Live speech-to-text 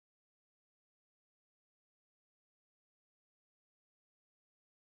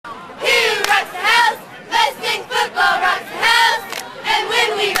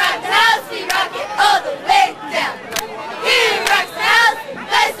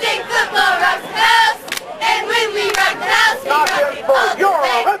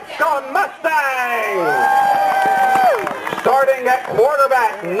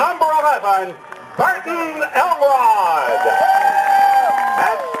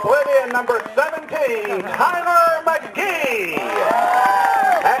end, number 17, Tyner Movie.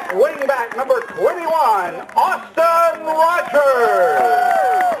 At wingback, number 21, Austin Rogers.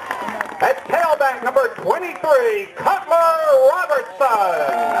 At tailback, number 23, Cutler Robertson.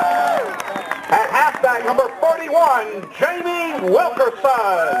 At halfback, number 41, Jamie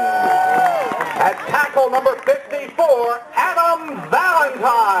Wilkerson. At tackle, number 54, Adam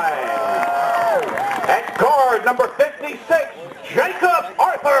Valentine. At guard, number 56, Jacob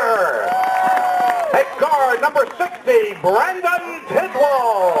Arthur. At guard, number 60, Brandon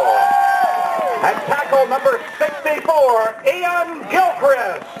Tidwell. At tackle, number 64, Ian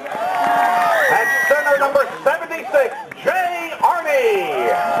Gilchrist. At center, number 76, Jay Arney.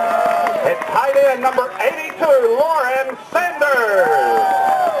 At tight end, number 82, Lauren Sanders.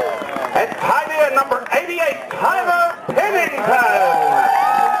 At tight end, number 88, Tyler Pennington.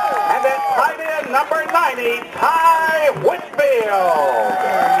 And at tight end, number 90, Ty Whitfield.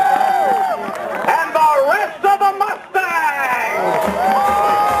 And the rest of the Mustangs.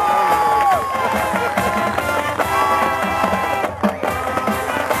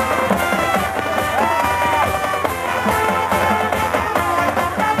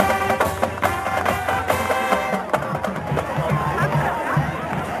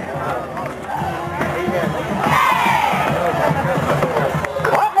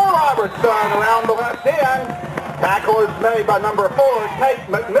 Around the left end. Tackle is made by number 4, Tate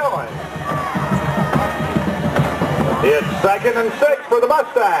McMillan. It's 2nd and 6 for the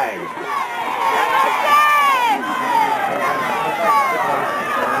Mustangs.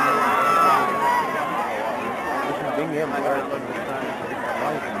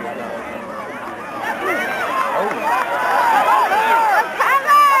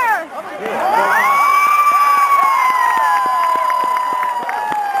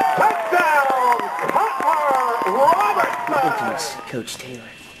 Coach Taylor.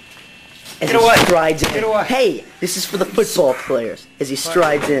 As he strides in. Hey, this is for the football players. As he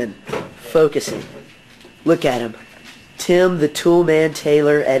strides in, focusing. Look at him. Tim the Toolman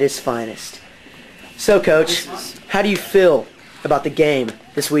Taylor at his finest. So, Coach, how do you feel about the game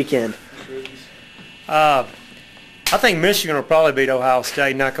this weekend? I think Michigan will probably beat Ohio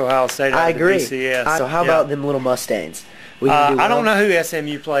State, knock Ohio State out I of the agree. BCS. So how about them little Mustangs? I don't know who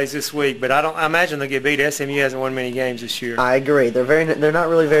SMU plays this week, but I imagine they'll get beat. SMU hasn't won many games this year. I agree. They're not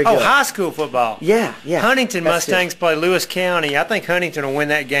really very good. Oh, high school football. Yeah. Huntington That's Mustangs good. play Lewis County. I think Huntington will win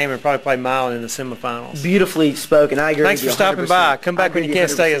that game and probably play Milan in the semifinals. Beautifully spoken. I agree. Thanks for stopping by. Come back when you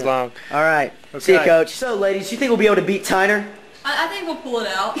can't stay as long. All right. Okay. See you, Coach. So, ladies, you think we'll be able to beat Tyner? I think we'll pull it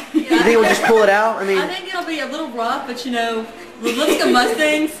out. You think we'll just pull it out? I think it'll be a little rough, but you know, the Lipscomb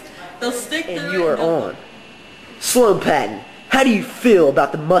Mustangs, they'll stick through it. And you are on. Sloan Patton, how do you feel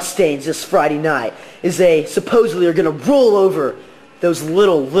about the Mustangs this Friday night as they supposedly are going to roll over those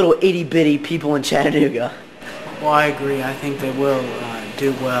little itty-bitty people in Chattanooga? Well, I agree. I think they will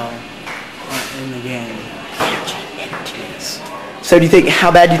do well in the game. Yes. So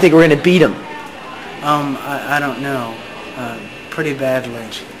how bad do you think we're going to beat them? I don't know. Pretty badly.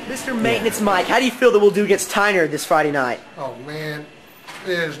 Mr. Maintenance Mike, how do you feel that we'll do against Tyner this Friday night? Oh, man.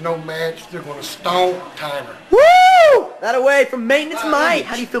 There's no match. They're going to stomp Tyner. Woo! That away from Maintenance Mike.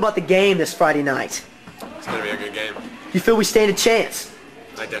 How do you feel about the game this Friday night? It's going to be a good game. You feel we stand a chance?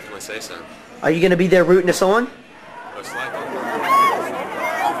 I definitely say so. Are you going to be there rooting us on? Most likely.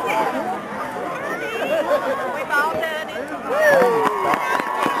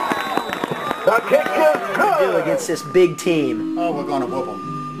 The kick is good. Against this big team. Oh, we're going to whoop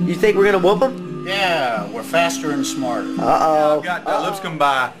them. You think we're going to whoop them? Yeah, we're faster and smarter. Uh-oh. I've got Lipscomb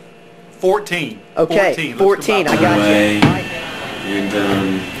by 14. Okay, 14. I got you.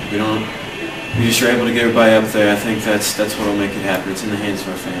 And we just are able to get everybody up there. I think that's what'll make it happen. It's in the hands of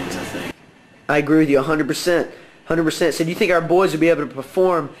our fans, I think. I agree with you 100%. 100%. So do you think our boys will be able to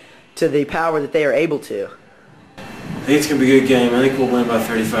perform to the power that they are able to? I think it's going to be a good game. I think we'll win by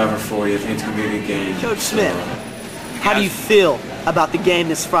 35 or 40. I think it's going to be a good game. Coach Smith, how do you feel about the game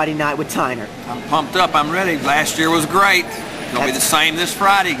this Friday night with Tyner? I'm pumped up. I'm ready. Last year was great. It'll be the same this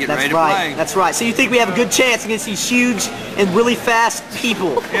Friday. Get ready to play. That's right. So you think we have a good chance against these huge and really fast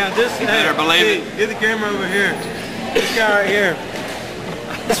people? Yeah, this better believe it. Get the camera over here. This guy right here.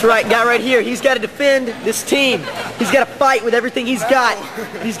 That's right, guy right here. He's got to defend this team. He's got to fight with everything he's got.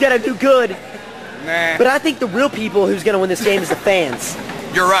 He's got to do good. Nah. But I think the real people who's going to win this game is the fans.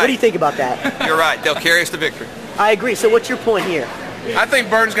 You're right. What do you think about that? You're right. They'll carry us to victory. I agree. So what's your point here? I think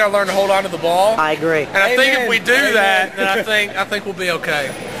Burton's got to learn to hold on to the ball. I agree. And I think if we do that, then I think we'll be okay.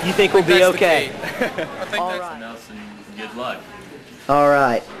 You think we'll be okay? I think All that's right. Enough and good luck. All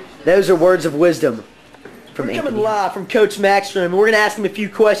right. Those are words of wisdom from We're coming live from Coach Max's room. We're going to ask him a few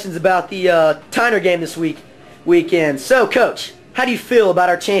questions about the Tyner game this weekend. So, Coach, how do you feel about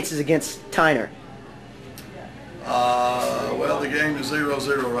our chances against Tyner? Well, the game is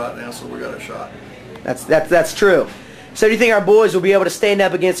 0-0 right now, so we got a shot. That's true. So do you think our boys will be able to stand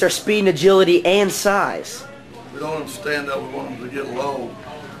up against our speed and agility and size? We don't want them to stand up. We want them to get low.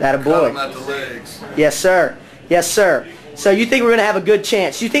 That a boy. Cut them at the legs. Yes, sir. Yes, sir. So you think we're going to have a good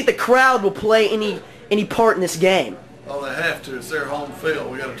chance? Do you think the crowd will play any part in this game? Oh, they have to. It's their home field.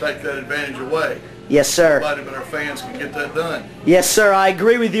 We got to take that advantage away. Yes, sir. Nobody but our fans can get that done. Yes, sir. I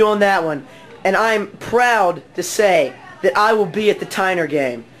agree with you on that one. And I'm proud to say that I will be at the Tyner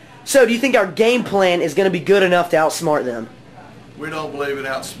game. So do you think our game plan is going to be good enough to outsmart them? We don't believe in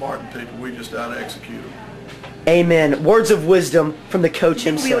outsmarting people. We just out-execute them. Amen. Words of wisdom from the coach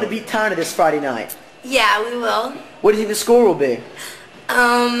himself. We'll be able to beat Tyner this Friday night. Yeah, we will. What do you think the score will be?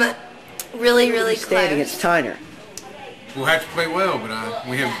 Really, really close. Stand against Tyner. We'll have to play well, but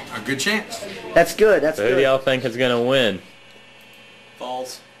we have a good chance. That's good. That's good. Who do y'all think is going to win?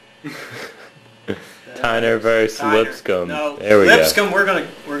 Falls. Tyner versus Tyner. Lipscomb. No, there we Lipscomb, go. we're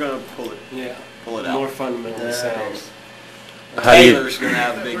gonna pull it. Yeah, pull it out. More fundamental sounds. Taylor's gonna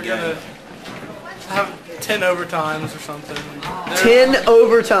have a big We're game. gonna have 10 overtimes or something. 10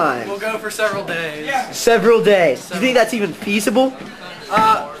 overtimes. We'll go for several days. Several days. Do you think that's even feasible?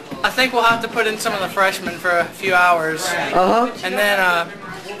 I think we'll have to put in some of the freshmen for a few hours. Uh-huh. And then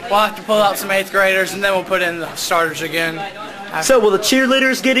we'll have to pull out some 8th graders, and then we'll put in the starters again. So will the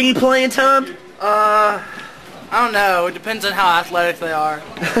cheerleaders get any playing time? I don't know. It depends on how athletic they are.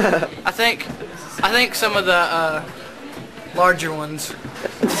 I think some of the larger ones.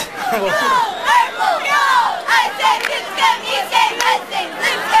 Let's go!